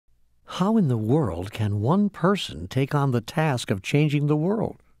How in the world can one person take on the task of changing the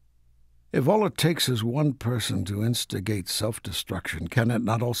world? If all it takes is one person to instigate self-destruction, can it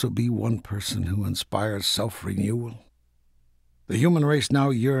not also be one person who inspires self-renewal? The human race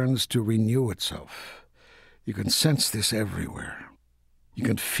now yearns to renew itself. You can sense this everywhere. You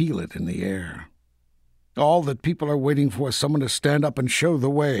can feel it in the air. All that people are waiting for is someone to stand up and show the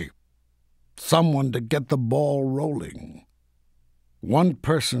way. Someone to get the ball rolling. One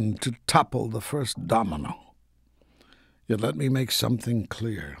person to topple the first domino. Yet let me make something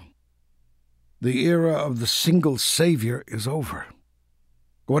clear. The era of the single savior is over.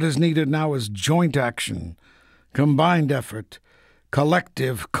 What is needed now is joint action, combined effort,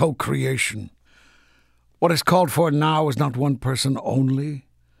 collective co-creation. What is called for now is not one person only,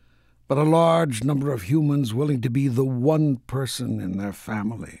 but a large number of humans willing to be the one person in their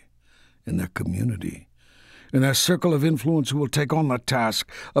family, in their community, in their circle of influence who will take on the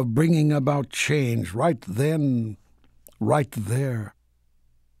task of bringing about change right then, right there.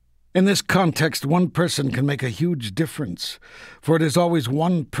 In this context, one person can make a huge difference, for it is always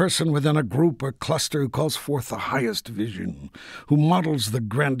one person within a group or cluster who calls forth the highest vision, who models the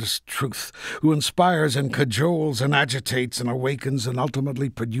grandest truth, who inspires and cajoles and agitates and awakens and ultimately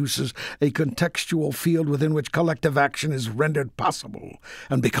produces a contextual field within which collective action is rendered possible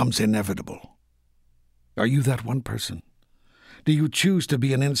and becomes inevitable. Are you that one person? Do you choose to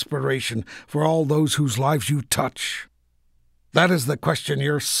be an inspiration for all those whose lives you touch? That is the question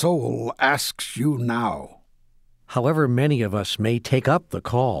your soul asks you now. However many of us may take up the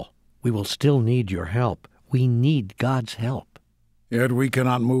call, we will still need your help. We need God's help. Yet we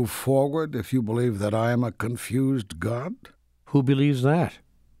cannot move forward if you believe that I am a confused God? Who believes that?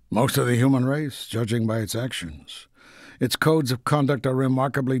 Most of the human race, judging by its actions. Its codes of conduct are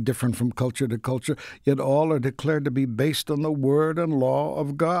remarkably different from culture to culture, yet all are declared to be based on the word and law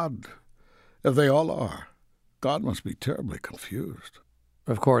of God. If they all are, God must be terribly confused.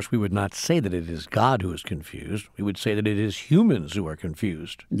 Of course, we would not say that it is God who is confused. We would say that it is humans who are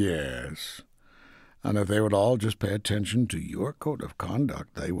confused. Yes. And if they would all just pay attention to your code of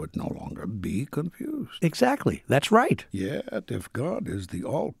conduct, they would no longer be confused. Exactly. That's right. Yet, if God is the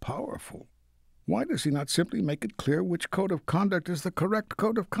all-powerful, why does he not simply make it clear which code of conduct is the correct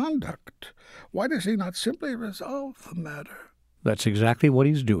code of conduct? Why does he not simply resolve the matter? That's exactly what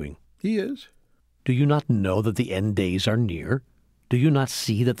he's doing. He is. Do you not know that the end days are near? Do you not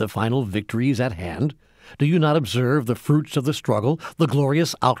see that the final victory is at hand? Do you not observe the fruits of the struggle, the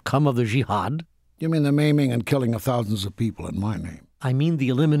glorious outcome of the jihad? You mean the maiming and killing of thousands of people in my name? I mean the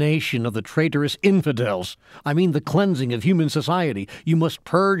elimination of the traitorous infidels. I mean the cleansing of human society. You must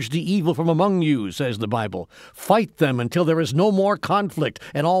purge the evil from among you, says the Bible. Fight them until there is no more conflict,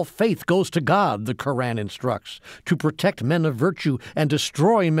 and all faith goes to God, the Koran instructs. To protect men of virtue and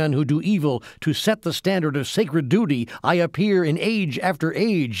destroy men who do evil, to set the standard of sacred duty, I appear in age after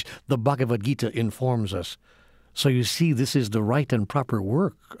age, the Bhagavad Gita informs us. So you see, this is the right and proper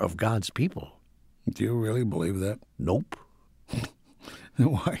work of God's people. Do you really believe that? Nope.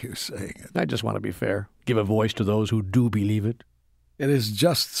 Then why are you saying it? I just want to be fair. Give a voice to those who do believe it. It is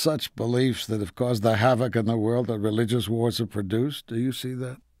just such beliefs that have caused the havoc in the world that religious wars have produced. Do you see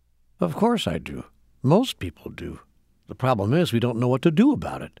that? Of course I do. Most people do. The problem is we don't know what to do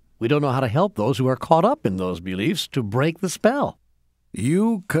about it. We don't know how to help those who are caught up in those beliefs to break the spell.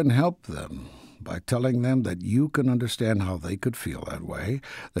 You can help them by telling them that you can understand how they could feel that way,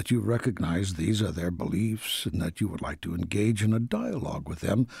 that you recognize these are their beliefs, and that you would like to engage in a dialogue with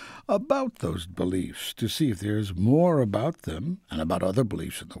them about those beliefs to see if there's more about them and about other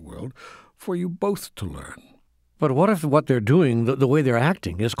beliefs in the world for you both to learn. But what if what they're doing, the way they're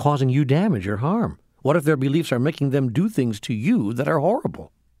acting, is causing you damage or harm? What if their beliefs are making them do things to you that are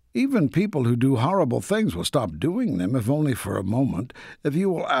horrible? Even people who do horrible things will stop doing them, if only for a moment, if you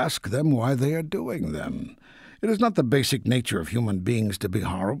will ask them why they are doing them. It is not the basic nature of human beings to be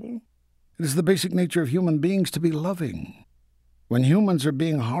horrible. It is the basic nature of human beings to be loving. When humans are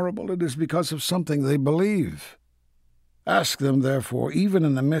being horrible, it is because of something they believe. Ask them, therefore, even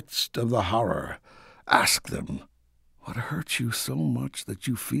in the midst of the horror, ask them, what hurts you so much that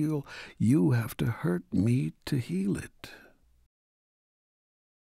you feel you have to hurt me to heal it?